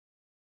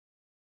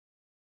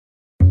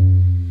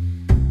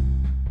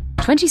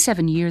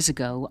27 years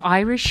ago,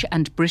 Irish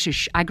and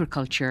British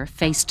agriculture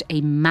faced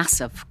a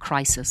massive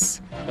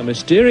crisis. A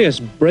mysterious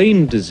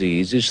brain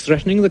disease is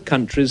threatening the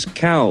country's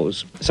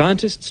cows.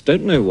 Scientists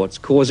don't know what's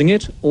causing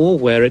it or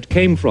where it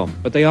came from,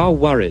 but they are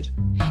worried.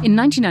 In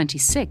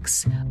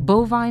 1996,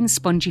 bovine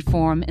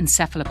spongiform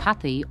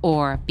encephalopathy,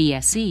 or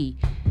BSE,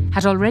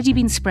 had already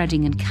been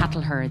spreading in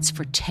cattle herds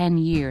for 10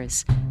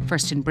 years,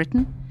 first in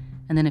Britain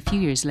and then a few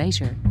years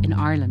later in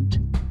Ireland.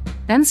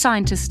 Then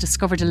scientists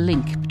discovered a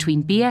link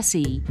between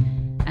BSE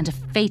and a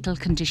fatal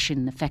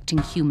condition affecting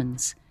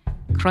humans,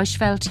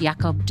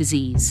 Creutzfeldt-Jakob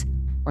disease,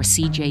 or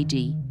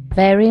CJD.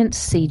 Variant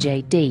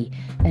CJD,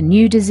 a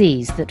new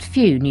disease that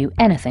few knew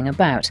anything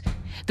about.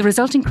 The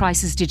resulting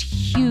crisis did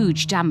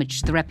huge damage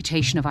to the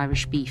reputation of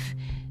Irish beef,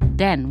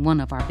 then one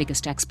of our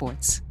biggest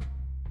exports.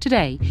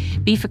 Today,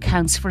 beef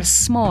accounts for a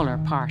smaller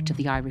part of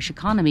the Irish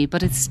economy,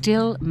 but it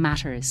still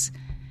matters.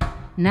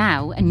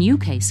 Now, a new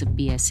case of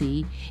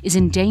BSE is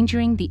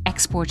endangering the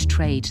export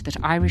trade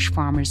that Irish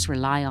farmers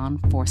rely on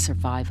for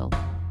survival.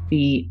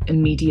 The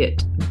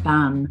immediate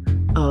ban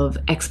of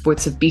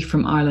exports of beef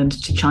from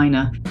Ireland to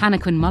China. Hannah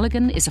Quinn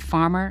Mulligan is a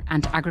farmer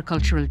and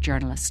agricultural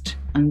journalist.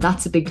 And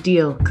that's a big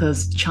deal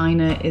because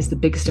China is the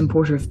biggest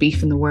importer of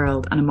beef in the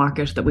world and a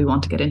market that we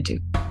want to get into.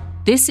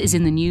 This is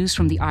in the news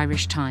from the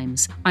Irish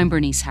Times. I'm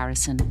Bernice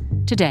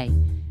Harrison. Today,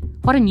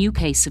 what a new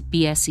case of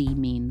BSE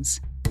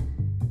means.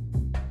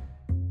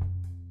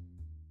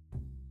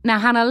 Now,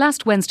 Hannah,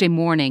 last Wednesday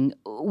morning,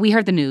 we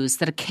heard the news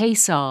that a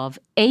case of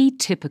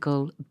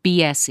atypical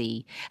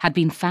BSE had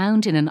been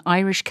found in an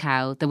Irish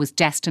cow that was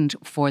destined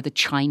for the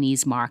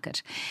Chinese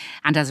market.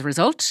 And as a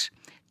result,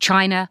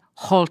 China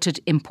halted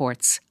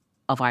imports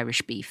of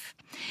Irish beef.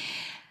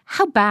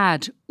 How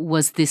bad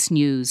was this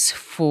news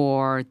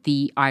for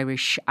the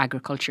Irish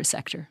agriculture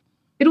sector?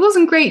 It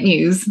wasn't great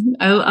news,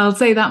 I'll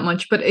say that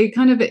much, but it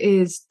kind of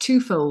is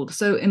twofold.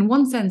 So in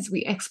one sense,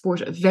 we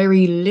export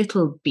very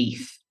little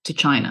beef to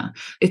China.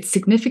 Its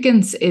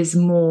significance is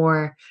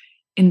more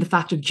in the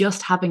fact of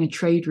just having a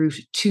trade route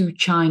to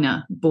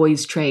China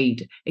buoys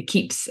trade. It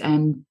keeps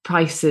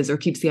prices, or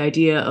keeps the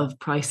idea of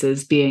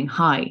prices being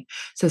high.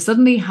 So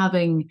suddenly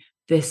having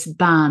this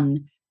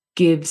ban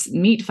gives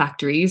meat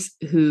factories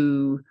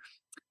who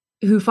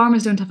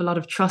farmers don't have a lot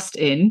of trust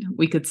in,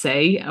 we could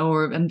say,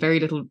 and very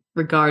little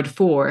regard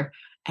for.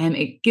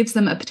 It gives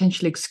them a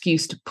potential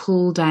excuse to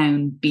pull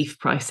down beef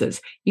prices.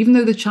 Even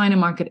though the China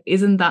market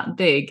isn't that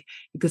big,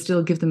 it could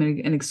still give them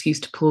an excuse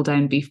to pull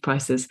down beef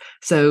prices.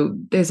 So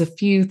there's a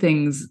few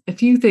things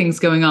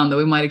going on that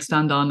we might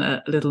expand on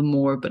a little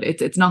more, but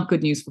it's not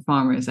good news for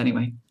farmers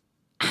anyway.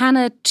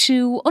 Hannah,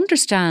 to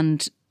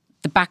understand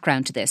the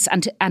background to this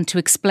and to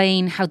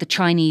explain how the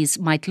Chinese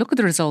might look at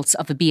the results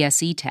of a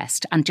BSE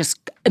test and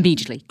just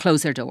immediately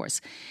close their doors,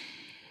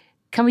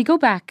 can we go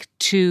back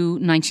to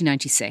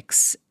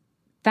 1996?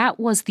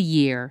 That was the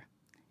year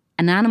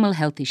an animal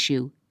health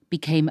issue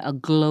became a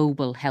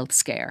global health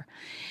scare.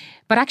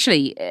 But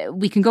actually,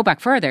 we can go back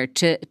further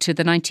to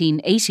the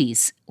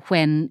 1980s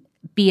when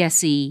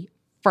BSE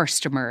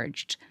first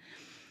emerged.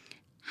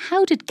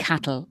 How did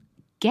cattle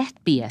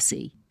get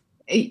BSE?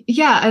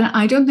 Yeah, and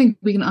I don't think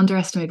we can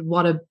underestimate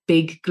what a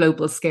big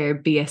global scare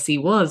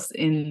BSE was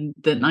in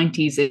the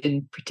 90s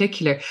in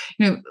particular.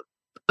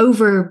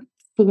 Over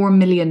 4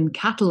 million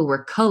cattle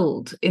were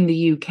culled in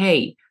the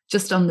UK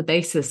just on the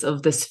basis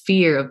of this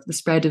fear of the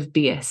spread of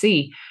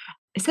BSE.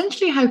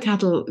 Essentially, how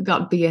cattle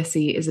got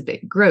BSE is a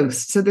bit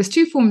gross. So there's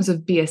two forms of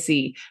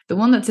BSE. The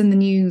one that's in the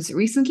news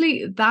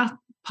recently, that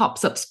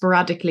pops up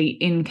sporadically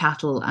in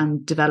cattle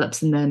and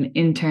develops in them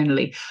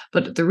internally.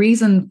 But the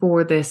reason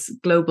for this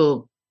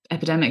global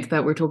epidemic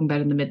that we're talking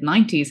about in the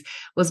mid-90s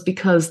was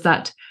because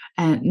that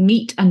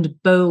meat and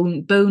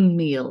bone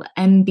meal,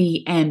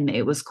 MBM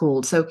it was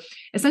called. So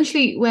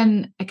essentially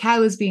when a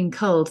cow is being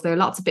culled, there are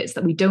lots of bits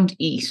that we don't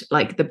eat,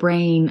 like the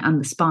brain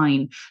and the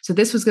spine. So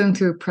this was going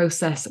through a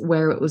process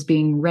where it was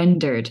being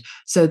rendered.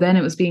 So then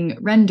it was being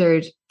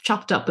rendered,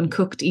 chopped up and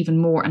cooked even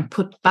more and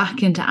put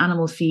back into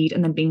animal feed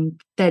and then being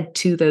fed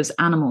to those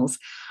animals.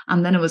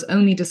 And then it was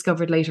only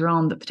discovered later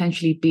on that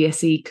potentially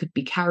BSE could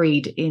be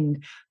carried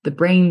in the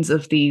brains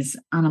of these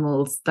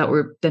animals that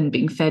were then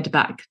being fed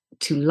back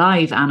to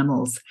live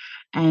animals.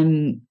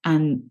 And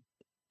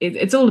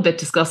it's all a bit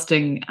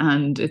disgusting,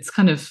 and it's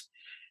kind of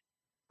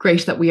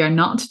great that we are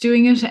not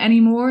doing it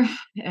anymore.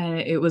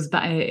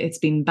 It's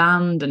been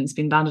banned, and it's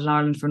been banned in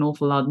Ireland for an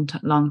awful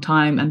long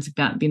time, and it's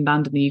been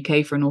banned in the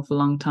UK for an awful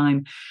long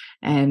time.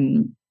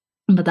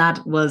 But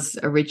that was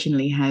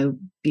originally how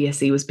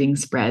BSE was being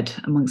spread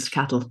amongst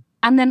cattle.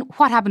 And then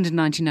what happened in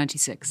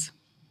 1996?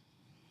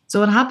 So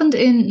what happened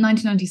in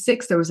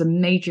 1996, there was a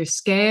major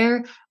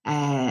scare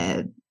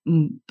in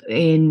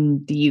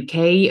the UK.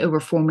 Over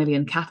 4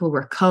 million cattle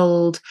were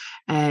culled.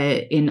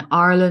 In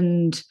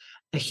Ireland,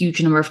 a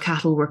huge number of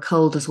cattle were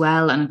culled as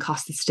well, and it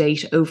cost the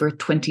state over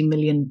 £20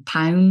 million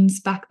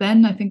back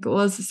then, I think it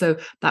was. So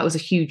that was a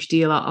huge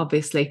deal,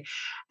 obviously.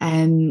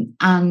 And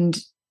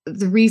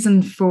the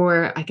reason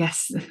for, I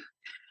guess,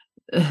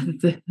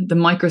 the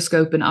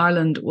microscope in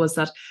Ireland was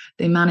that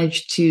they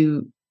managed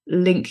to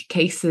link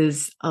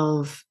cases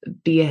of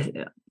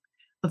BSE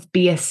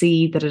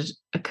that had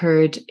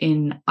occurred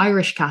in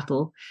Irish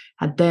cattle,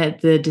 had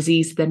the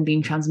disease then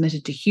being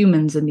transmitted to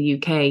humans in the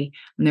UK,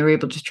 and they were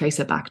able to trace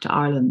it back to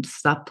Ireland.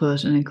 So that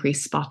put an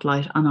increased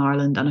spotlight on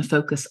Ireland and a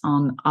focus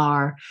on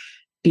our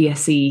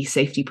BSE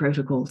safety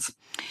protocols.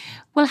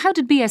 Well, how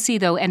did BSE,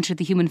 though, enter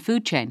the human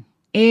food chain?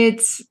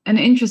 It's an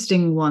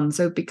interesting one.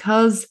 So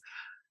because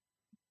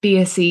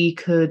BSE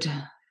could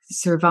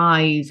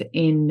survive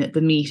in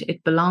the meat,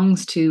 it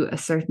belongs to a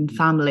certain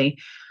family,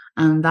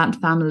 and that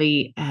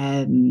family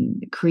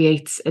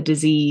creates a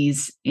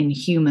disease in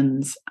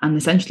humans. And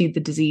essentially the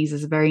disease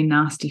is a very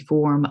nasty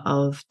form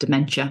of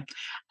dementia.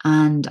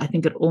 And I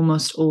think it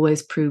almost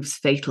always proves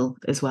fatal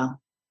as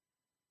well.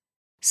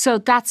 So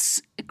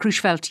that's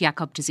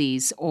Creutzfeldt-Jakob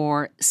disease,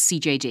 or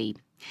CJD.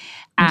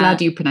 I'm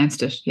glad you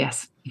pronounced it,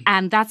 yes.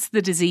 And that's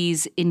the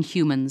disease in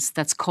humans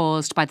that's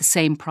caused by the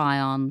same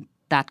prion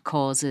that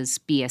causes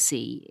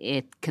BSE.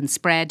 It can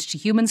spread to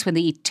humans when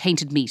they eat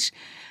tainted meat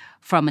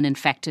from an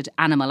infected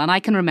animal. And I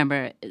can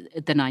remember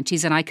the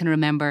 90s, and I can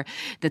remember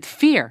the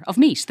fear of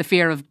meat, the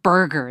fear of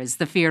burgers,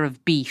 the fear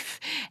of beef,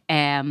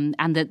 and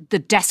the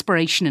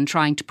desperation in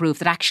trying to prove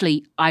that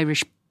actually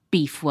Irish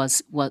beef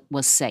was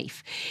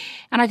safe.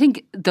 And I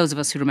think those of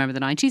us who remember the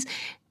 90s,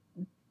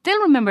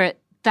 they'll remember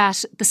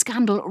that the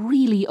scandal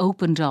really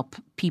opened up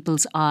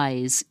people's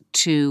eyes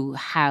to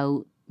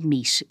how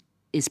meat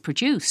is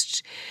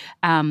produced.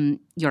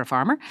 You're a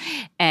farmer.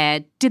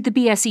 Did the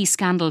BSE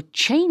scandal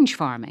change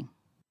farming?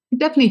 It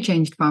definitely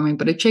changed farming,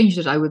 but it changed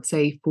it, I would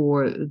say,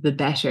 for the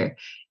better,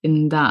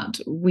 in that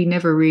we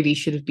never really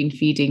should have been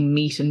feeding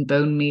meat and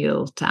bone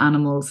meal to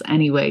animals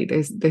anyway.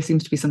 There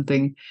seems to be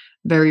something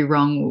very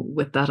wrong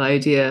with that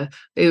idea.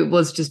 It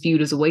was just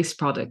viewed as a waste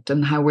product,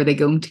 and how were they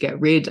going to get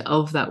rid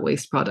of that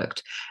waste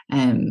product?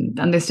 And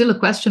there's still a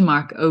question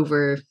mark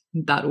over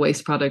that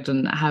waste product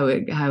and how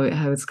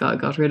it's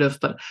got rid of.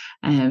 But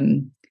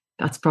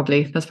that's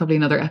probably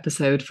another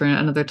episode for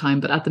another time.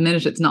 But at the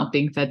minute, it's not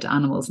being fed to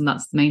animals, and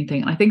that's the main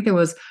thing. And I think there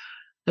was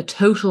a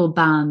total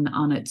ban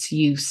on its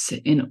use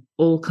in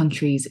all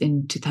countries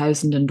in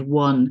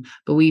 2001,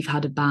 but we've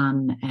had a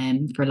ban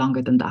for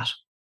longer than that.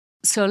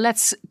 So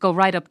let's go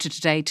right up to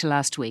today, to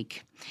last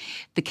week.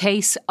 The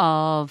case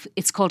of,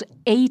 it's called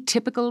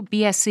atypical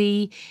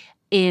BSE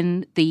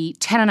in the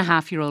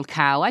 10-and-a-half-year-old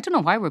cow. I don't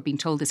know why we're being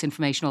told this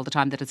information all the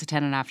time, that it's a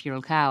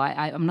 10-and-a-half-year-old cow.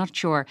 I'm not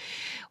sure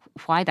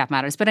why that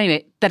matters. But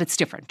anyway, that it's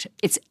different.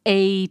 It's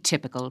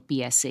atypical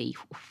BSE.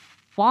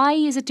 Why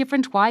is it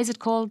different? Why is it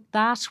called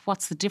that?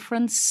 What's the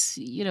difference?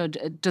 You know,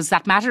 does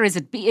that matter? Is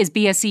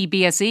BSE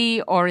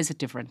BSE, or is it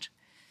different?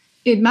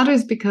 It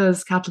matters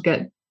because cattle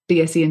get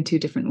BSE in two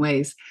different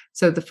ways.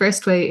 So the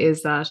first way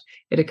is that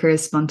it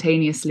occurs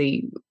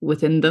spontaneously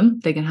within them.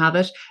 They can have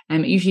it.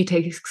 It usually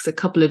takes a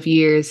couple of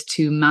years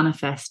to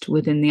manifest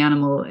within the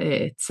animal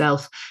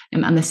itself.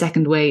 And the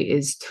second way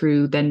is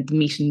through then the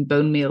meat and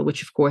bone meal,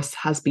 which of course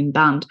has been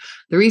banned.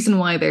 The reason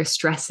why they're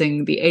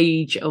stressing the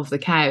age of the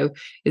cow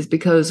is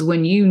because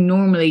when you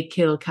normally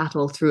kill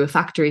cattle through a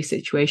factory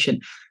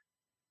situation,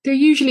 they're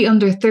usually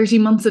under 30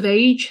 months of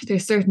age.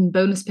 There's certain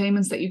bonus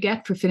payments that you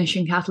get for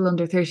finishing cattle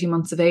under 30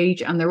 months of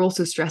age. And they're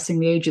also stressing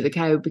the age of the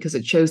cow because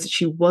it shows that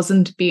she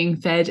wasn't being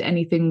fed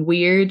anything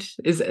weird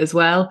as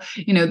well.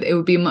 You know, it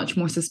would be much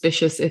more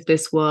suspicious if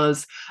this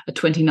was a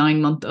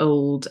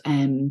 29-month-old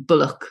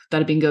bullock that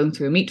had been going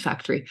through a meat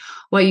factory.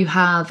 What you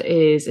have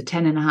is a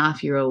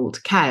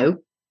 10-and-a-half-year-old cow,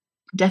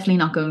 definitely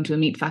not going to a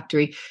meat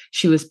factory.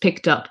 She was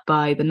picked up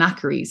by the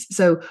knackeries.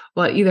 So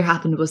what either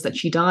happened was that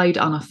she died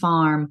on a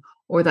farm,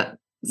 or that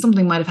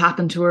something might have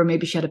happened to her.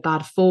 Maybe she had a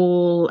bad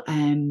fall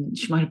and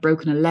she might have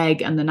broken a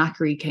leg, and the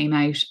knackery came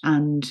out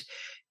and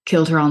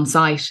killed her on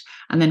site,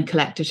 and then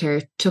collected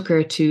her, took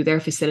her to their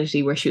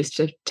facility where she was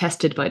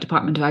tested by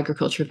Department of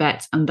Agriculture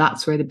vets, and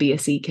that's where the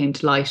BSE came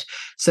to light.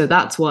 So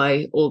that's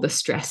why all the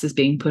stress is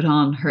being put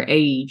on her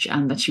age,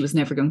 and that she was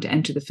never going to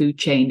enter the food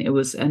chain. It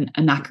was a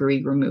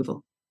knackery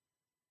removal.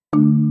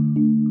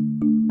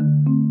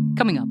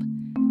 Coming up,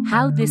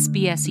 how this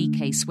BSE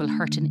case will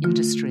hurt an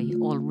industry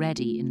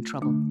already in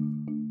trouble.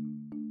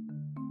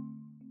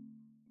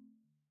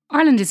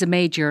 Ireland is a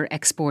major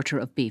exporter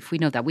of beef. We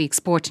know that. We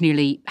export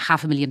nearly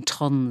 500,000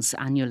 tonnes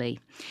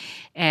annually.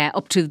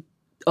 Up to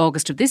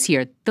August of this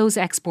year, those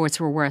exports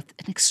were worth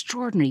an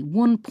extraordinary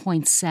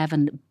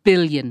 €1.7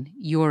 billion.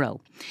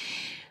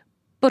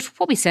 But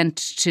what we sent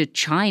to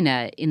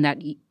China in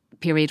that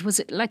period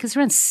was it's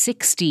around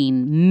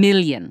 16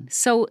 million.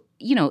 So,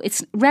 you know,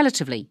 it's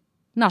relatively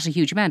not a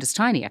huge amount. It's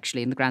tiny,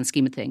 actually, in the grand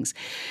scheme of things.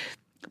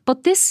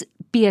 But this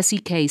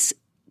BSE case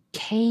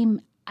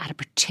came at a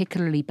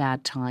particularly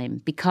bad time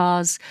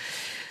because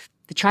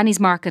the Chinese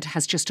market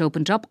has just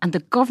opened up, and the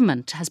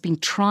government has been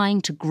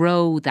trying to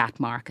grow that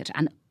market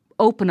and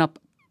open up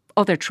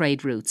other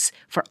trade routes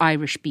for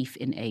Irish beef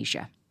in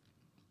Asia.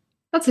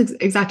 That's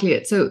exactly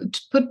it. So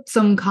to put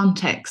some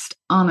context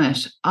on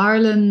it,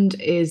 Ireland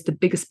is the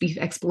biggest beef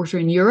exporter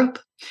in Europe.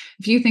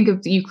 If you think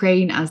of the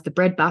Ukraine as the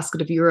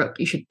breadbasket of Europe,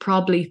 you should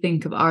probably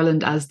think of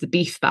Ireland as the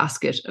beef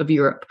basket of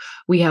Europe.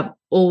 We have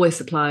always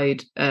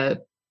supplied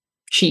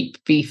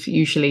cheap beef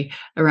usually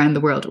around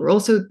the world. We're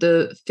also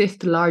the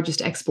fifth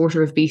largest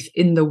exporter of beef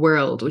in the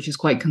world, which is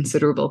quite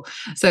considerable.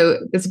 So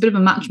there's a bit of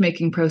a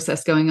matchmaking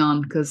process going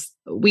on, because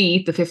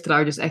we, the fifth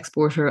largest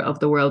exporter of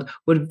the world,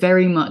 would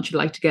very much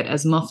like to get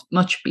as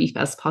much beef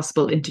as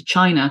possible into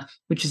China,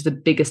 which is the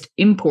biggest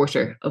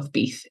importer of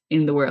beef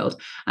in the world.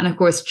 And of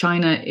course,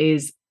 China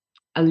is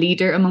a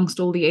leader amongst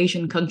all the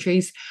Asian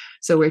countries.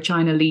 So where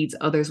China leads,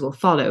 others will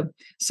follow.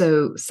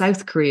 So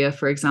South Korea,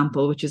 for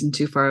example, which isn't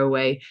too far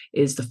away,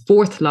 is the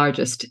fourth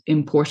largest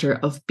importer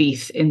of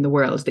beef in the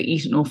world. They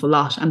eat an awful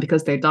lot. And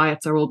because their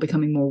diets are all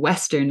becoming more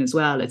Western as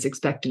well, it's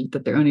expected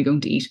that they're only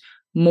going to eat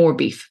more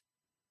beef.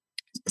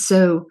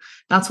 So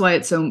that's why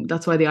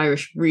the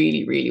Irish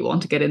really, really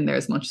want to get in there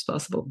as much as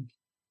possible.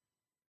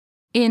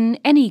 In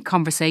any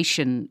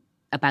conversation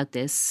about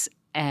this,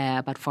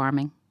 about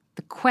farming,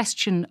 the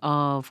question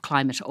of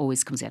climate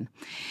always comes in.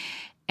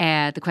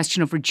 The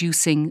question of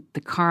reducing the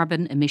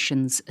carbon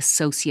emissions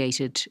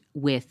associated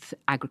with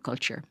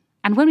agriculture.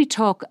 And when we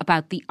talk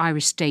about the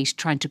Irish state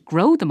trying to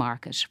grow the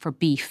market for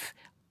beef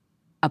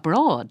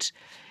abroad,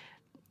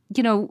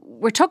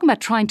 we're talking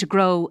about trying to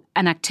grow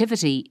an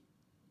activity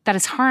that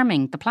is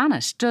harming the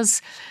planet.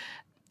 Does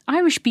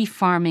Irish beef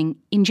farming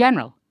in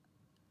general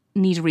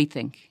need a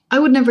rethink? I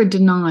would never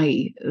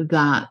deny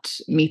that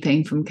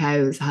methane from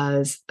cows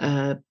has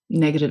a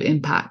negative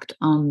impact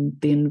on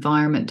the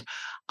environment.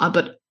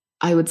 But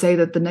I would say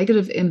that the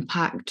negative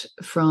impact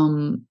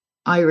from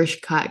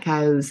Irish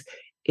cows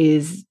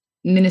is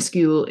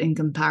minuscule in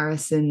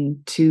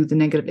comparison to the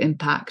negative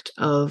impact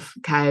of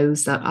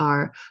cows that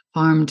are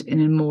farmed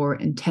in a more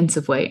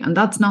intensive way. And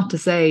that's not to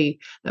say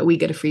that we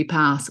get a free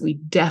pass. We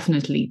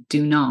definitely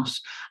do not.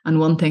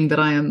 And one thing that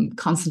I am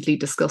constantly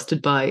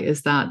disgusted by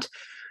is that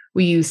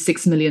we use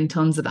 6 million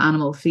tonnes of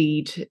animal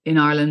feed in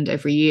Ireland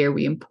every year.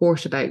 We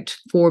import about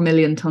 4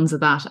 million tonnes of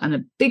that. And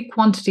a big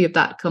quantity of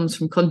that comes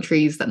from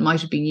countries that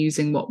might have been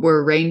using what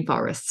were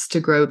rainforests to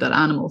grow that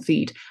animal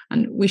feed.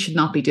 And we should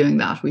not be doing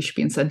that. We should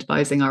be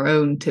incentivizing our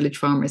own tillage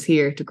farmers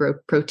here to grow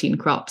protein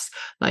crops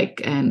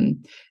like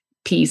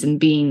peas and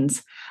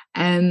beans.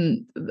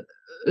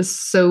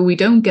 So we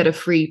don't get a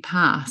free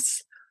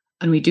pass,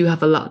 and we do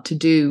have a lot to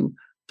do.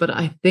 But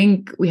I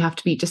think we have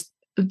to be just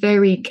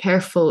very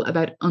careful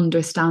about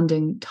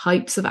understanding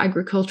types of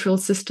agricultural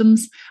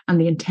systems and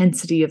the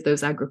intensity of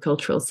those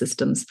agricultural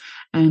systems.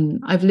 And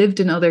I've lived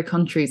in other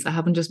countries. I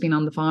haven't just been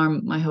on the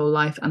farm my whole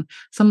life. And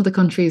some of the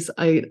countries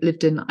I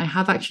lived in, I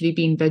have actually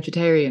been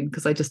vegetarian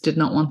because I just did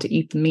not want to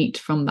eat the meat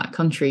from that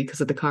country because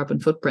of the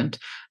carbon footprint.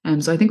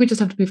 So I think we just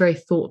have to be very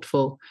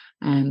thoughtful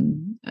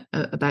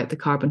about the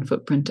carbon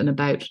footprint and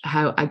about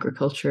how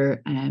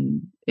agriculture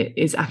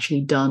is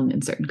actually done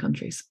in certain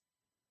countries.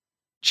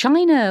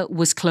 China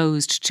was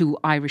closed to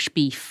Irish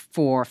beef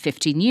for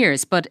 15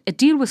 years, but a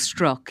deal was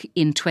struck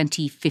in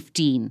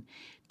 2015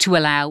 to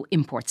allow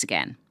imports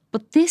again.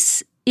 But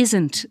this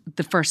isn't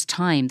the first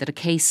time that a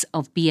case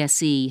of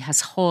BSE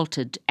has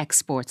halted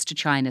exports to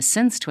China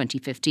since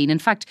 2015. In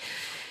fact,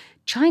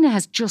 China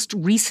has just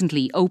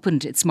recently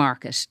opened its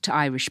market to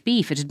Irish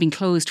beef. It had been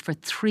closed for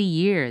 3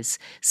 years.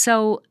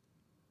 So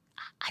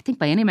I think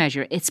by any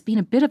measure, it's been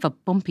a bit of a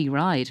bumpy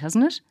ride,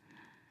 hasn't it?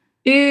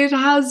 It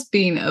has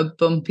been a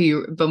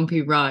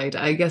bumpy ride,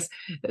 I guess,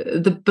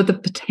 but the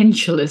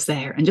potential is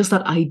there, and just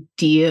that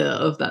idea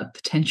of that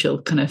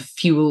potential kind of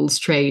fuels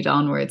trade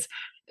onwards.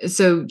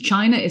 So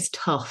China is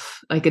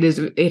tough.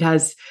 It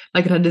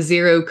had a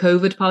zero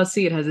COVID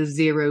policy. It has a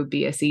zero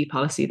BSE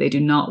policy. They do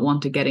not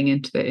want it getting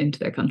into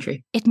their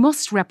country. It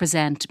must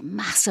represent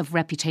massive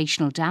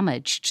reputational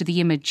damage to the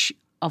image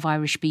of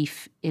Irish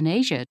beef in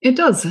Asia. It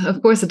does.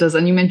 Of course it does.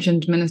 And you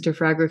mentioned Minister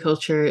for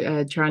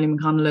Agriculture, Charlie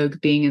McConalogue,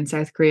 being in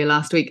South Korea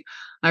last week.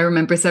 I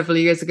remember several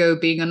years ago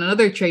being on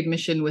another trade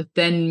mission with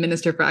then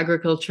Minister for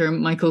Agriculture,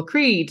 Michael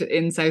Creed,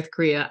 in South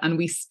Korea. And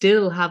we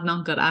still have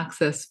not got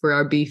access for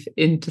our beef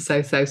into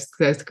South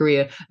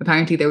Korea.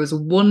 Apparently there was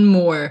one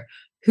more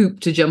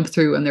hoop to jump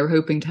through, and they were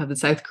hoping to have the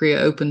South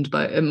Korea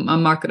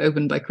market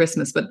opened by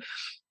Christmas. But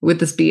with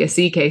this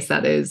BSE case,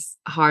 that is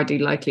hardly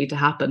likely to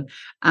happen.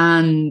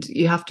 And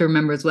you have to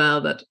remember as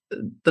well that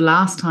the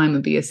last time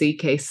a BSE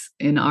case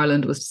in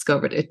Ireland was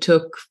discovered, it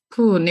took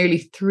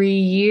nearly 3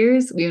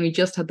 years. We only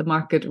just had the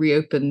market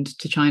reopened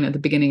to China at the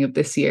beginning of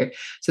this year.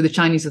 So the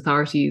Chinese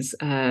authorities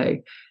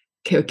came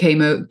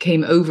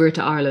over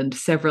to Ireland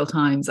several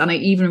times. And I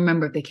even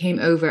remember they came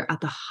over at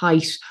the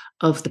height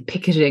of the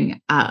picketing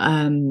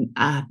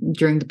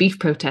during the beef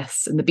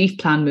protests and the beef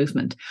plan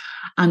movement.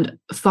 And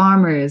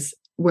farmers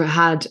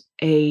had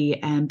a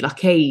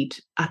blockade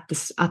at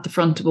the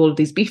front of all of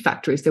these beef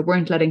factories. They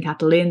weren't letting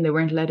cattle in, they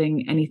weren't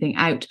letting anything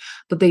out,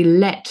 but they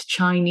let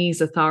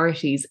Chinese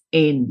authorities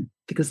in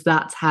because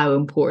that's how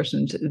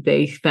important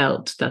they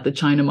felt that the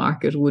China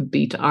market would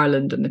be to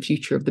Ireland and the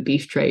future of the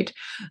beef trade.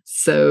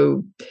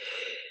 So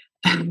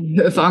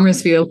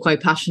farmers feel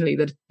quite passionately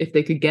that if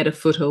they could get a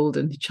foothold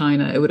into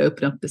China, it would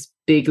open up this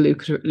big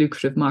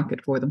lucrative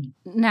market for them.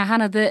 Now,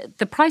 Hannah,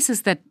 the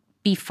prices that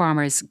beef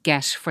farmers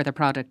get for their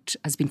product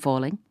has been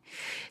falling.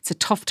 It's a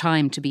tough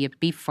time to be a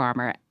beef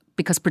farmer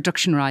because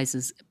production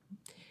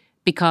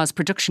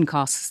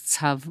costs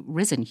have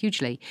risen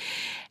hugely.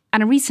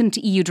 And a recent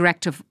EU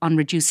directive on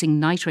reducing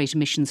nitrate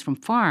emissions from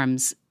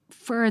farms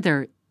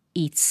further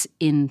eats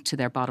into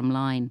their bottom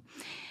line.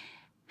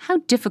 How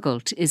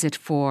difficult is it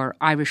for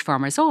Irish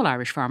farmers, all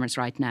Irish farmers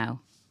right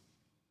now?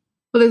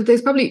 Well,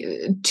 there's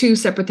probably two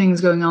separate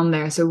things going on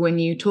there. So when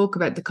you talk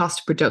about the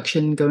cost of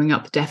production going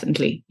up,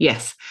 definitely,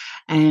 yes.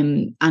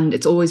 And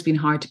it's always been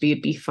hard to be a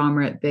beef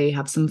farmer. They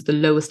have some of the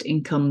lowest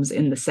incomes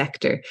in the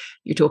sector.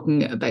 You're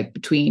talking about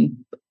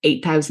between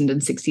 8,000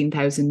 and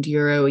 16,000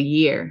 euro a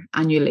year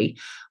annually.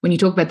 When you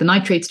talk about the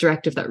nitrates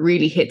directive, that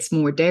really hits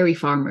more dairy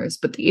farmers.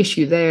 But the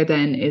issue there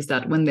then is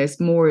that when there's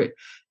more,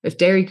 if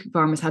dairy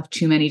farmers have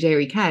too many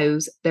dairy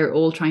cows, they're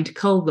all trying to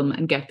cull them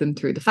and get them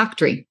through the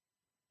factory.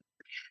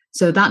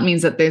 So that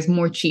means that there's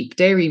more cheap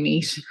dairy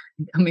meat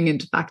coming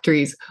into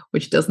factories,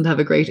 which doesn't have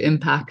a great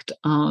impact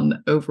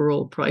on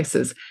overall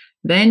prices.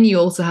 Then you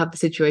also have the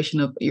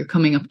situation of you're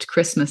coming up to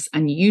Christmas,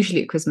 and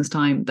usually at Christmas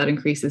time that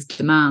increases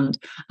demand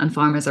and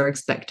farmers are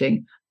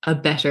expecting a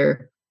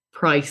better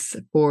price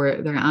for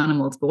their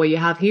animals. But what you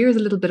have here is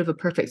a little bit of a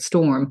perfect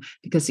storm,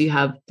 because you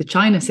have the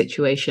China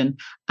situation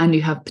and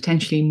you have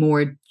potentially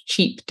more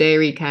cheap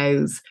dairy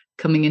cows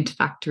coming into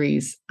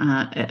factories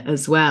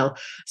as well.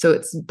 So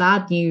it's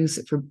bad news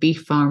for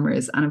beef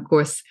farmers. And of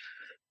course,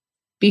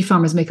 beef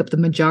farmers make up the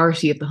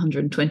majority of the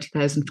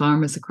 120,000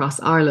 farmers across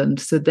Ireland.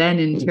 So then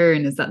in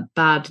turn, is that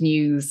bad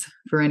news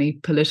for any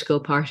political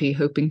party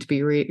hoping to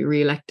be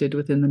re-elected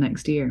within the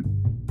next year?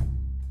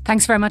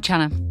 Thanks very much,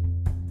 Hannah.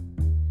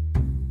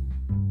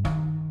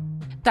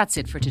 That's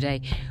it for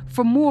today.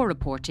 For more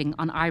reporting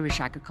on Irish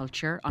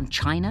agriculture, on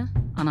China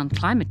and on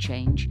climate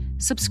change,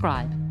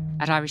 subscribe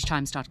at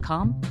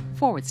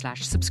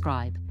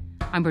irishtimes.com/subscribe.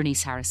 I'm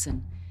Bernice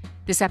Harrison.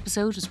 This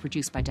episode was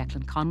produced by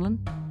Declan Conlon.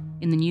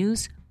 In the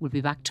news, we'll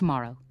be back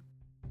tomorrow.